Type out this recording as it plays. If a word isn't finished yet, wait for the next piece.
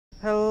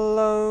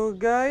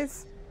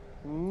guys?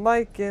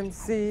 Mike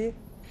MC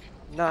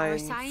Our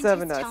scientists tell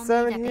me that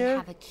 9797 they here.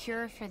 have a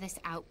cure for this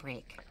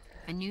outbreak.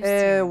 A new And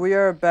serum. we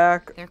are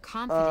back They're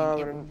confident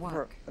it will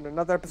work. in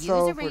another Use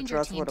episode a for ranger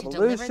Jurassic team World to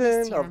deliver this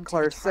Evolution serum of to the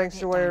Claire's target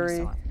Sanctuary.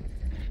 dinosaur.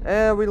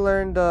 And we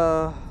learned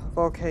the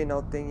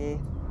volcano thingy.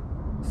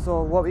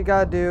 So what we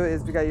gotta do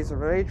is we gotta use a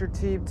ranger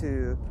team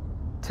to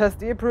test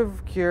the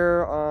improved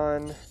cure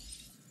on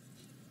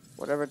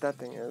whatever that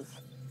thing is.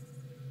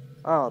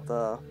 Oh,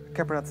 I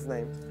can't pronounce his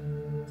name.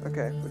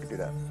 Okay, we can do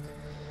that.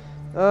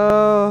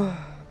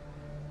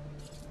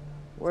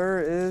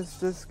 Where is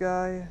this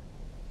guy?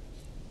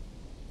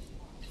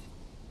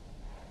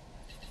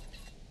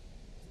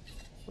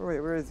 Oh,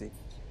 wait, where is he?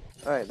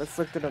 Alright, let's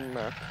look at the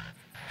map.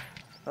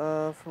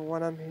 From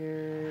what I'm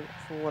hearing,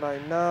 from what I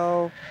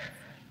know,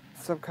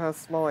 some kind of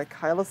small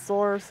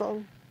ankylosaur or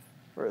something?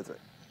 Where is it?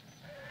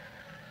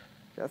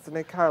 That's an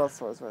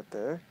ankylosaurus right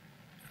there.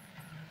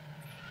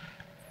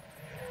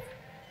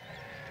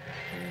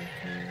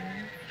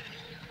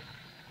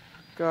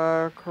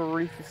 Got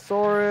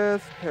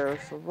Coryphosaurus,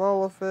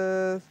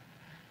 Parasaurolophus,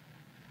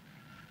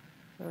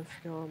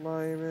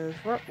 Escalamimus.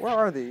 Where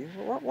are they?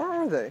 Where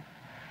are they?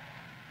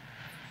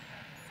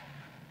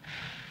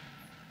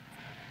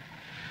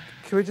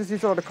 Can we just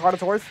use all the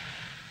Carnotaurs?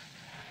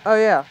 Oh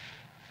yeah.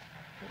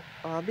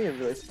 Oh, I'm being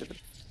really stupid.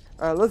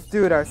 Alright, let's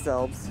do it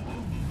ourselves.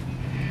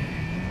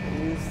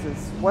 Use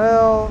this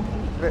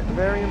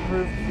very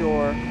improved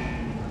cure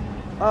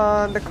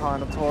on the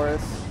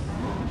Carnotaurus.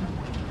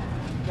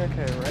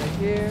 Okay, right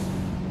here.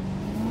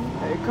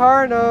 Hey,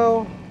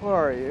 Carno! Where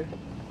are you?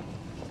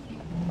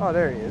 Oh,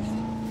 there he is.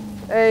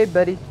 Hey,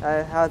 buddy.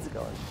 How's it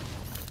going?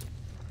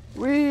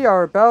 We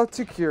are about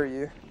to cure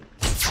you.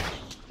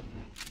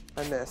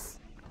 I miss.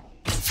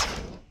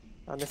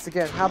 I miss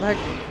again. How the heck?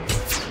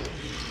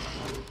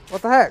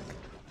 What the heck?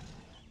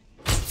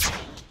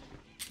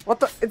 What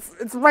the?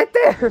 It's right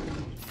there!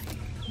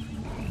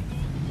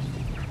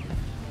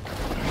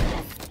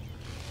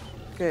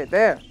 Okay,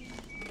 there.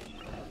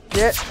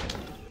 Get.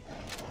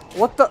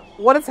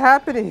 What is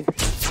happening?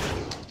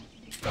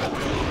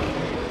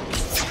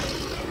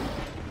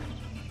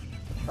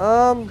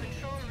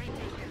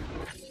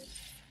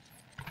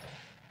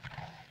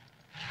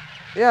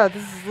 Yeah,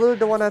 this is literally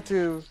the one I have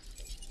to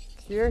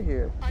cure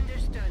here.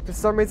 For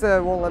some reason,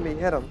 it won't let me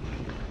hit him.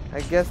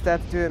 I guess they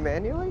have to do it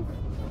manually?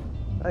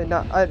 I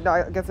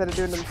guess they have to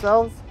do it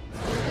themselves?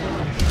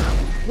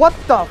 What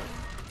the?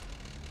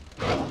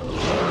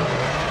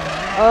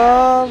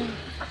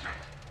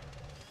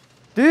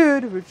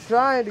 Dude, we're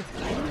trying to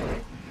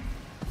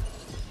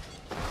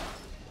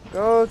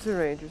go to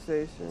ranger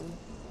station.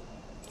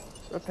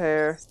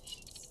 Repair.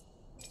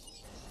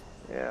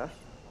 Yeah.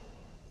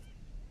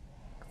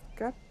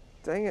 God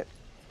dang it.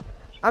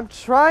 I'm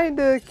trying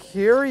to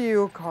cure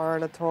you,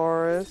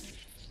 Carnotaurus.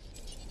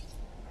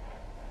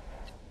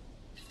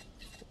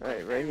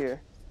 Alright, right here.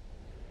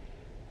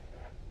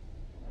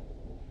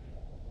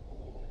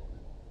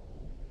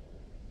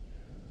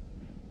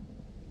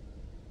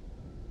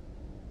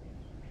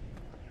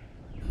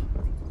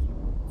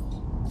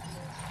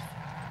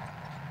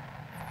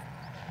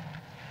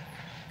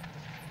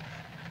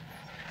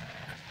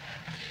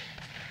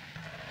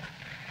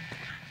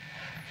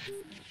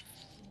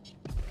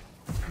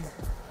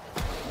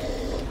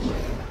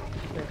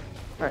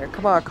 Alright,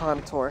 come on,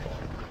 Carnotaur.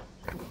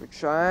 We're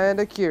trying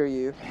to cure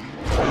you.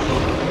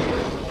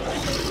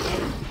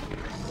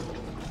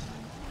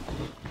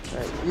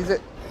 Alright, use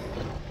it.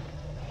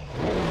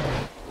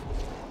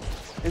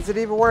 Is it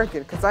even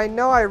working? Because I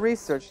know I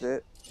researched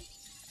it.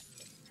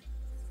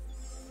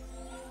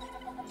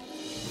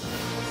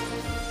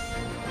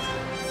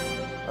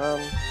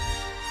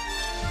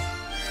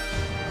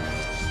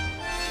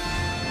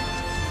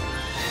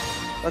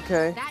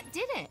 Okay. That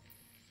did it.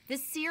 The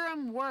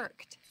serum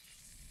worked.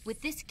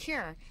 With this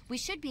cure, we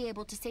should be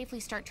able to safely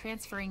start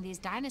transferring these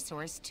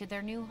dinosaurs to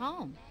their new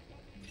home.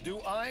 Do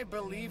I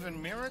believe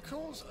in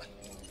miracles?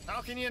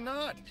 How can you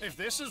not, if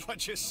this is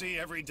what you see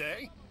every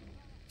day?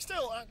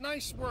 Still,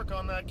 nice work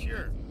on that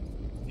cure.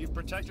 You've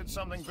protected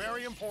something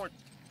very important.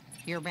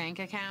 Your bank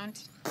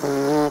account?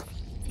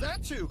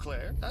 That too,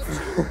 Claire, that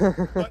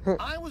too. But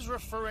I was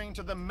referring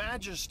to the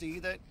majesty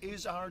that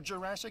is our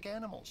Jurassic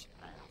animals.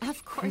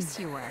 Of course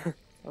you were.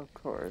 Of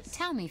course.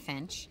 Tell me,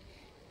 Finch,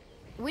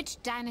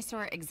 which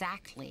dinosaur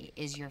exactly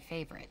is your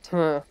favorite?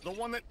 The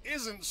one that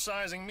isn't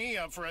sizing me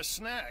up for a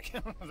snack.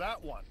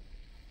 That one.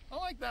 I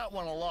like that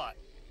one a lot.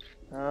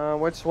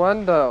 Which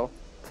one though?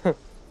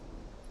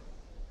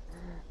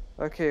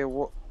 Okay,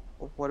 what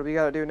do we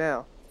gotta do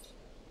now?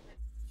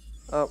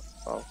 Oh.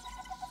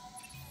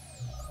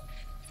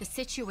 The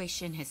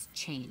situation has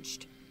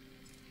changed.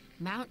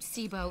 Mount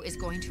Sibo is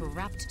going to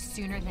erupt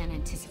sooner than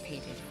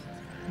anticipated.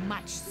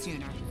 Much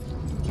sooner.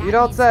 That You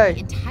don't means say. The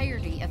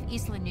entirety of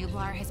Isla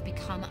Nublar has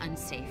become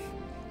unsafe.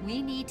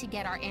 We need to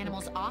get our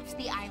animals off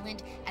the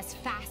island as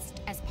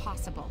fast as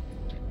possible.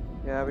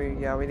 Yeah,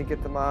 we need to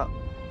get them out.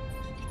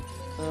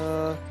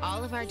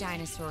 All of our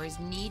dinosaurs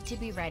need to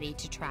be ready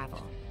to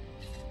travel.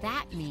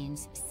 That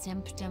means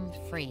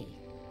symptom-free.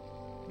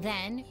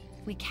 Then,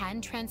 we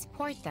can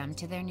transport them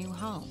to their new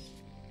home.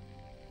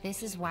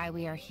 This is why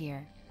we are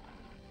here.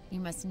 You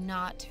must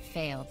not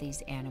fail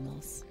these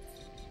animals.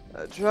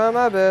 I try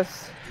my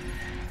best.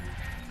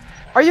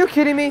 Are you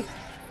kidding me?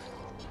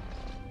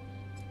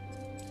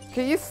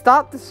 Can you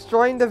stop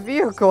destroying the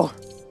vehicle?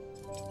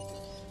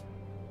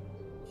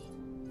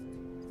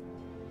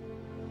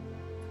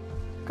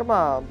 Come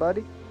on,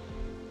 buddy.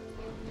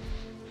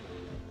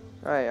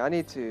 Alright, I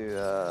need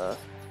to,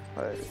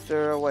 is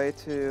there a way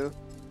to,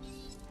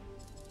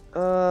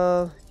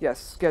 yes,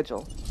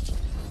 schedule.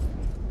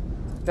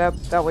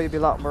 That way it'd be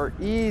a lot more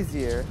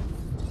easier.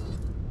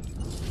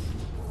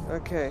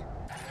 Okay.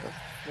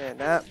 Man,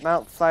 that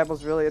Mount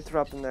Cybel's really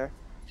interrupting there.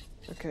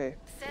 Okay.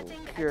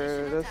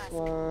 Here, this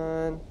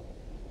one.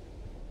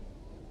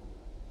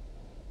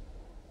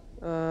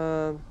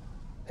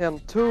 Him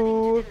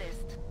two.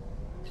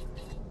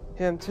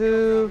 Him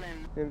two.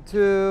 Him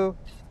two.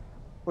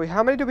 Wait,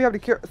 how many do we have to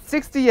cure?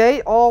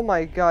 68? Oh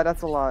my god,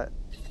 that's a lot.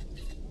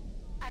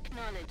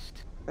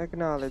 Acknowledged.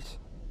 Acknowledge.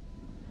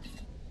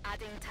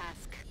 Adding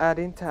task.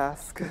 Adding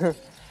task.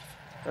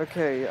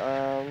 Okay,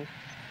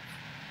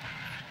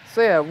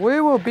 so yeah, we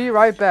will be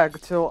right back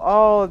until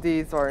all of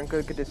these are in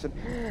good condition.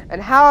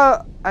 And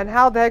how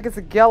the heck is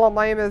a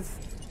Gallimimus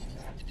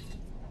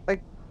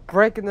like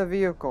breaking the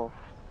vehicle?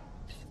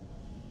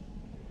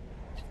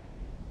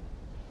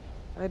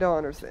 I don't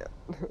understand.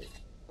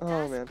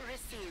 Oh man.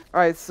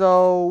 Alright,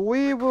 so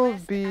we will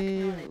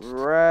be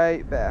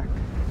right back.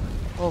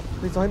 Oh,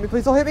 please don't hit me,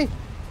 please don't hit me!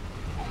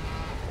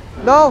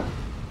 No!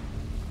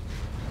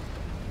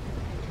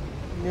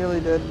 Nearly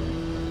did.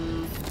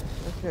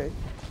 Okay.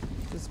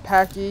 This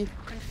Packy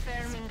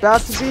is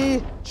about to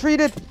be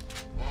treated.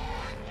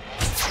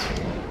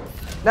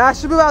 Nah, I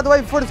should move out of the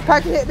way before this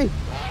Packy hit me.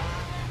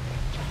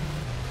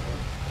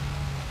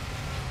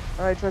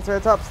 Alright,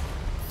 Triceratops.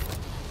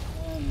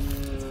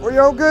 Are you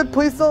all good?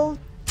 Please don't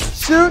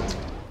shoot.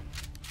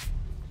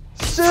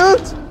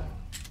 Shoot!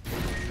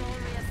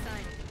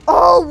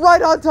 Oh,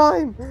 right on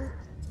time!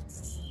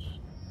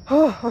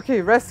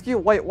 Okay, rescue.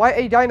 Wait, why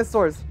 8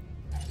 dinosaurs?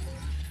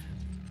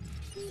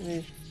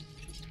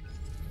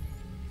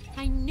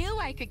 I knew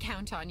I could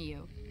count on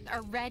you.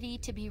 Are ready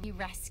to be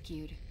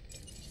rescued.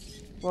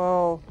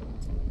 Well,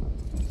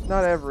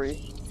 not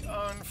every.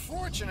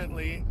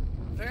 Unfortunately,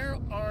 there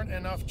aren't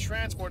enough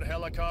transport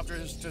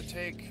helicopters to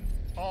take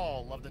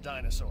all of the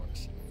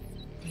dinosaurs.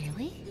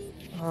 Really?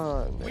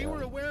 Oh, no. We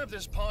were aware of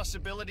this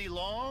possibility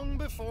long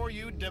before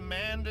you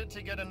demanded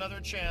to get another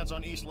chance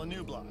on Isla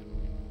Nublar.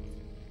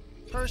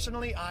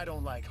 Personally, I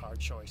don't like hard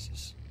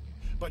choices.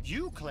 But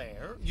you,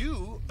 Claire,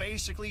 you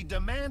basically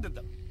demanded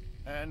them.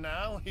 And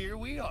now here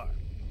we are.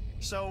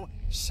 So,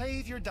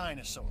 save your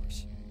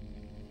dinosaurs.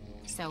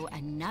 So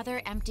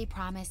another empty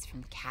promise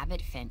from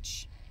Cabot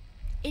Finch.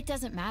 It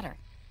doesn't matter.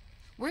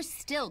 We're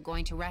still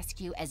going to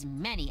rescue as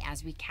many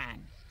as we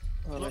can.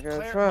 Well, Look, I'm gonna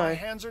Claire, try. my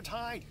hands are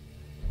tied.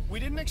 We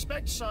didn't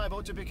expect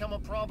Cybo to become a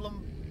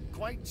problem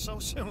quite so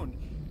soon.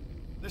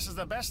 This is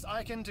the best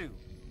I can do.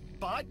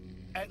 But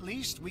at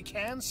least we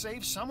can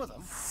save some of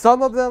them.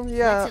 Some of them,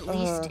 yeah. Let's at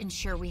least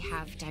ensure we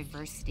have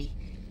diversity.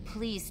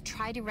 Please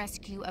try to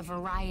rescue a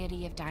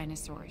variety of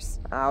dinosaurs.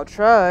 I'll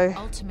try.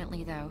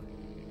 Ultimately, though,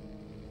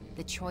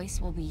 the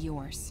choice will be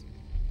yours.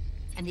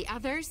 And the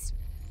others,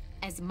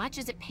 as much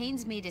as it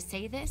pains me to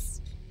say this,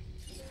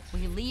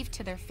 we leave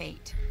to their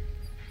fate.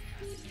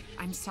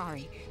 I'm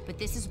sorry, but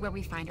this is where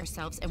we find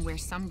ourselves and where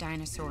some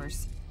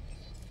dinosaurs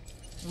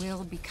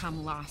will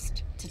become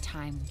lost to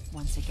time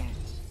once again.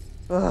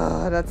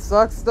 Ugh, that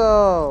sucks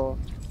though.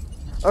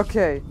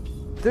 Okay,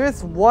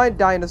 there's one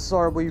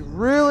dinosaur we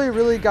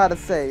really gotta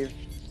save.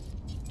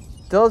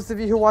 Those of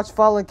you who watch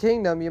Fallen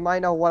Kingdom, you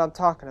might know what I'm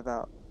talking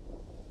about.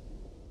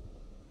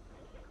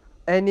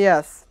 And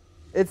yes,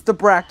 it's the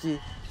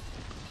Brachy.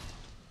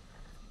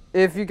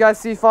 If you guys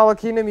see Fallen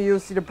Kingdom, you'll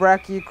see the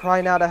Brachy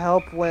crying out to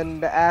help when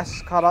the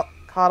ash caught up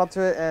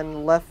to it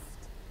and left,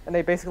 and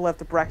they basically left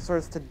the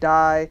Brachiosaurus to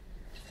die.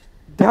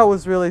 That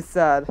was really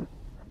sad.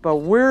 But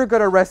we're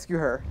gonna rescue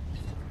her.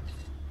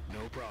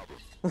 No problem.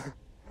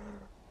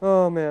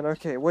 Oh man,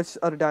 okay, which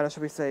other dino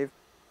should we save?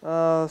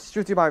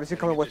 Struthiomimus, you're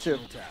coming with too.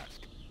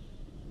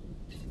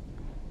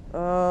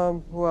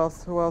 Who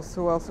else?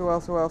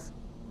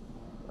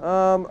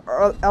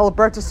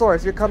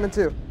 Albertosaurus, you're coming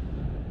too.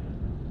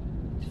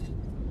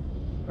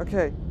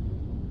 Okay.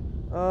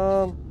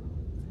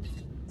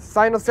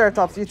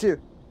 Sinoceratops, you too.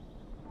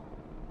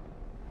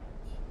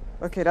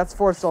 Okay, that's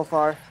 4 so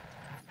far.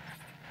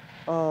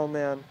 Oh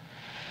man.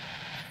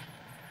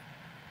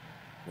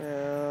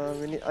 Yeah,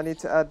 I need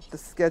to add the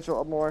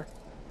schedule up more.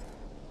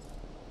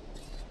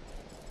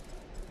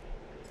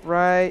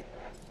 Right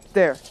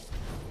there.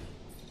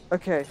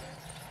 Okay.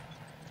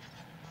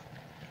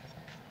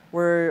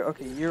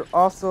 Okay, you're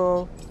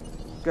also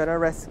gonna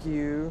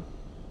rescue.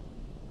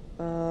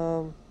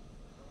 Should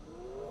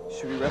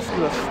we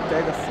rescue a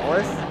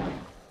Stegosaurus?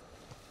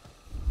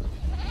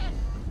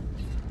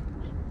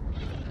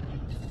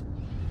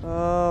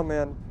 Oh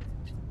man.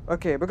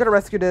 Okay, we're gonna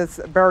rescue this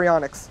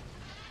Baryonyx.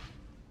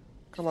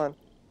 Come on.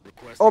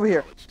 Over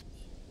here.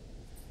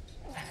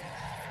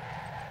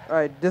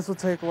 Alright, this will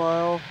take a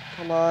while.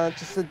 Come on,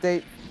 just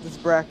sedate this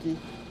Bracky.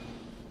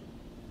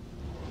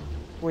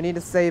 We need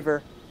to save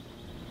her.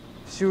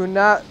 She will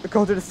not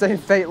go through the same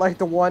fate like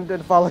the one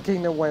that Fallen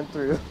Kingdom went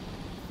through.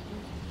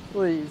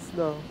 Please,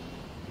 no.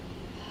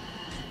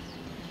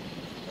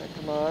 Alright,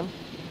 come on.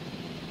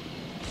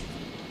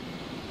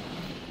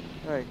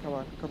 Alright, come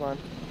on, come on.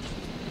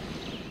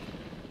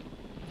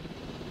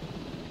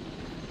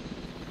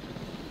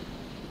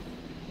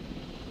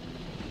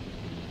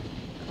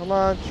 Come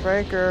on,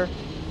 Tranker.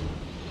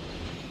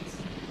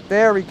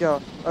 There we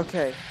go.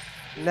 Okay,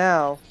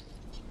 now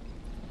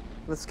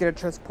let's get it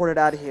transported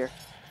out of here.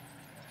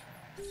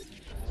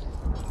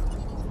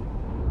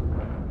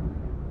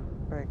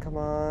 Alright, come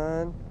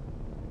on.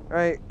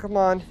 Alright, come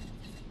on.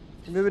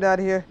 Move it out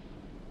of here.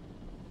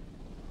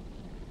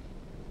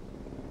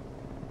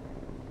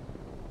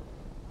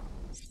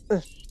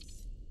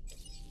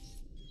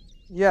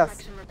 Yes.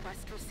 Action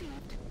request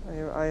received.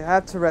 I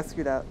have to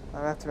rescue that.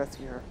 I have to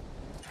rescue her.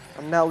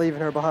 I'm not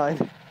leaving her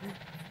behind.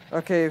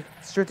 Okay,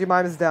 Shruti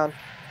Mime is down.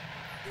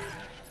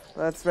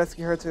 Let's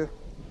rescue her too.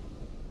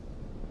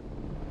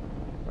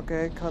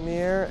 Okay, come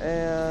here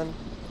and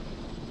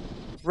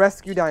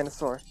rescue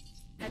Dinosaur.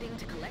 Heading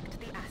to collect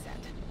the asset.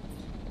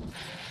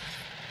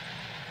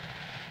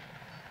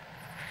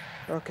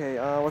 Okay,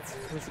 what's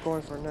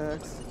going for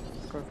next?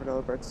 Let's go for the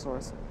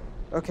Albertosaurus.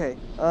 Okay,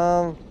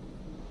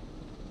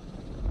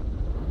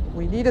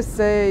 we need to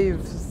save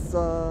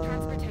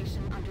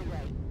Transportation underway.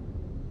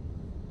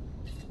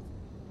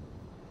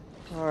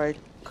 Alright,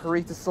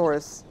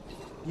 Corythosaurus.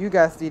 You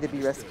guys need to be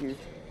rescued.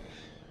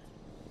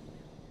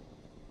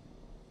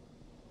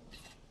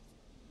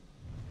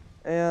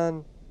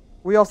 And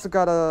we also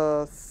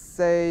gotta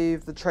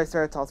save the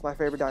Triceratops, my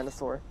favorite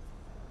dinosaur.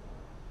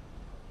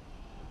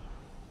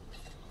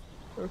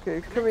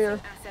 Okay, come here.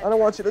 I don't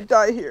want you to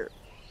die here.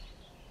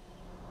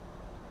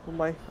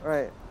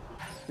 Alright.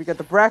 We got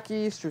the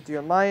Brachys,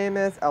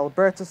 Struthiomimus,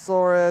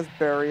 Albertosaurus,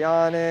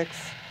 Baryonyx,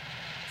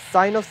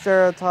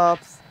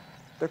 Sinoceratops,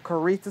 the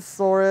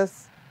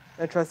Corythosaurus,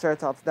 and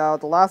Triceratops. Now,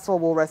 the last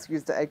one we'll rescue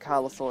is the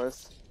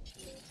Ankylosaurus.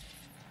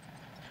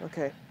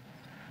 Okay.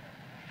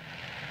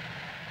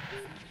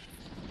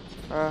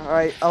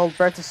 Alright,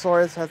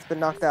 Albertosaurus has been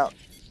knocked out.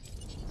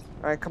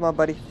 Alright, come on,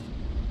 buddy.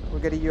 We're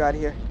getting you out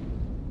of here.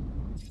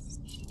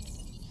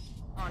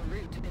 En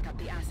route to pick up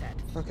the asset.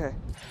 Okay.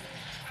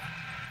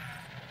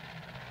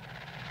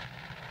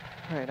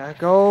 Alright, now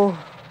go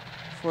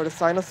for the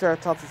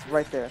Sinoceratops. It's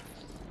right there.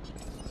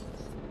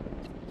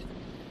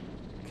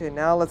 Okay,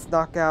 now let's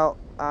knock out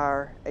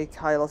our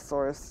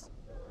Ankylosaurus.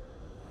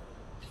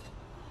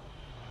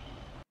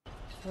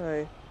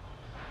 Alright.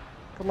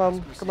 Come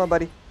on,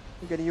 buddy.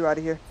 We're getting you out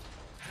of here.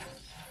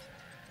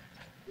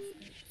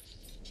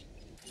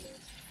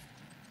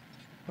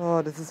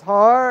 Oh, this is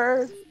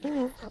hard.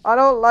 I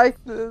don't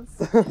like this.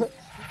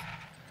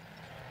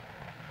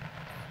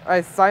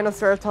 Alright,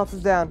 Sinoceratops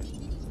is down.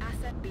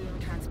 Asset being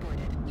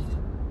transported.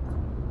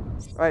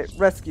 Alright,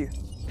 rescue.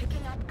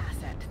 Picking up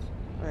asset.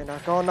 Alright, now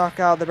go knock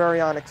out the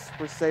Baryonyx.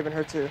 We're saving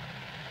her too.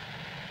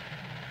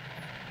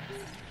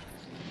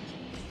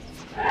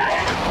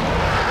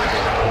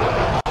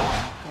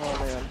 Oh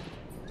man.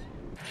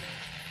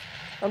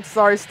 I'm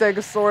sorry,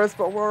 Stegosaurus,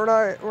 but we're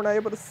not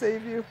able to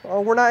save you. Oh,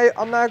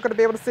 I'm not gonna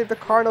be able to save the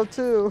Carno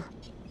too.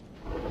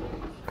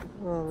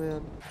 Oh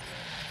man.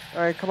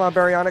 Alright, come on,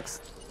 Baryonyx.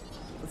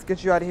 Let's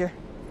get you out of here.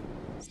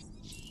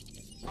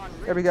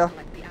 There we go.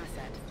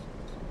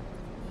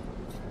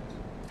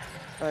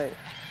 Alright.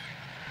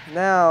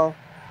 Now,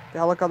 the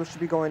helicopter should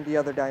be going to the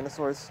other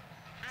dinosaurs.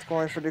 It's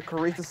going for the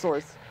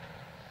Corythosaurus.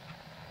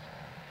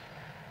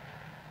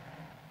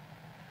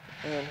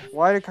 And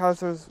why do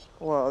dinosaurs...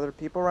 Well, are there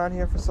people around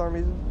here for some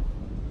reason?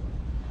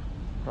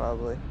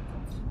 Probably.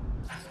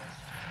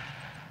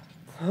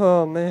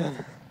 Oh man.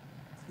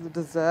 This is a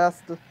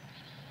disaster.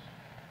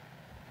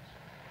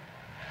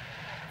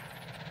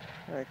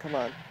 Alright, come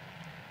on.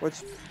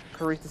 Which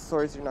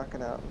Corythosaurus you're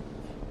knocking out?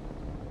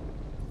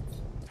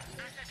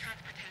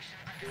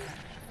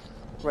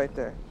 Right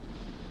there.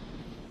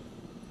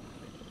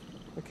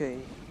 Okay,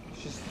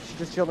 she's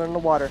just chilling in the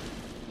water.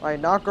 Alright,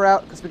 knock her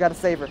out, because we gotta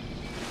save her.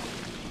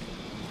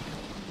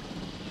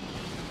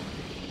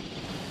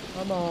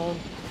 Come on.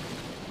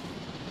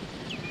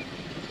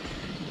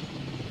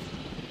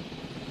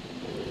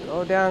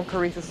 Go down,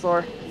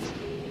 Corythosaur.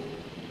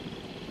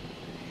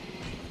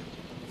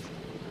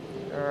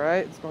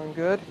 Alright, it's going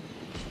good.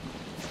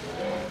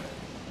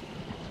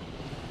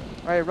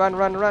 Alright,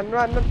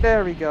 run.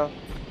 There we go.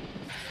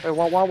 Wait,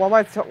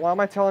 why am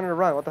I telling her to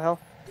run? What the hell?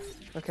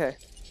 Okay.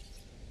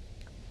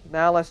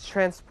 Now let's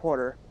transport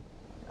her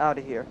out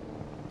of here.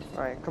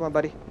 Alright, come on,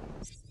 buddy.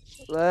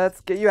 Let's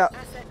get you out.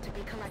 Asset to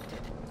be collected.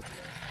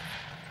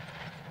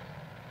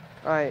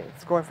 Alright,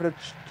 it's going for the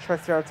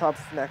Triceratops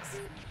next.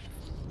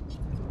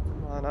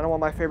 Come on, I don't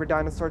want my favorite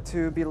dinosaur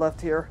to be left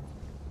here.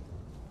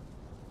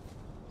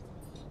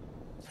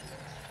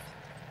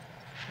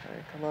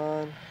 Alright, come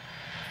on.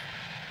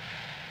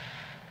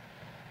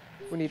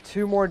 We need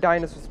 2 more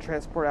dinosaurs to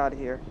transport out of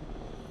here.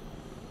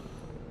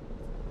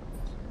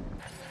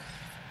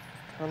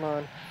 Come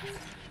on.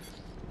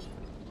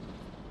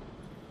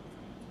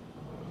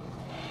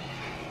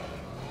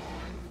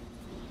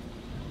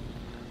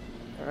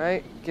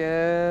 Alright,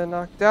 get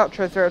knocked out,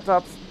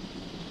 Triceratops.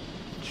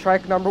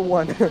 Strike number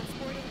 1.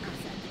 Transporting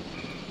asset.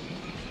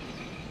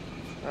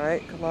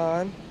 Alright, come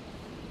on.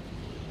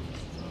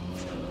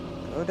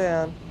 Go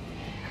down.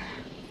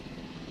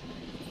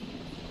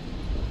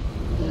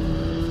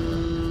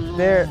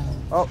 There.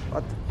 Oh,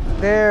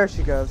 there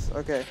she goes.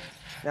 Okay.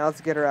 Now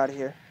let's get her out of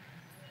here.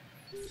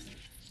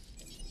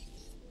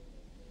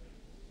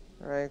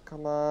 Alright,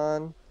 come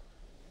on.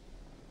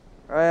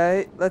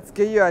 Alright, let's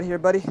get you out of here,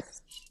 buddy.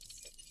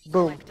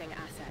 Boom. Collecting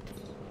asset.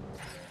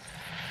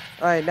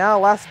 Alright, now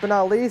last but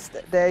not least,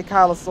 the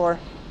Ankylosaur.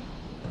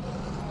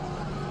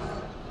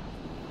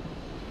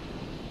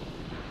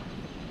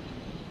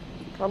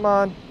 Come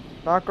on.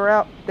 Knock her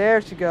out.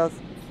 There she goes.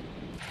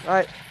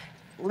 Alright.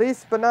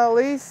 Least but not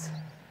least,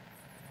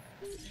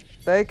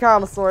 the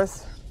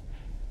Ankylosaurus.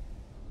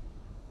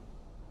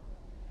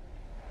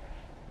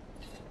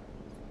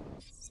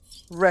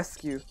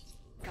 Rescue.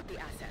 Pick up the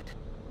asset.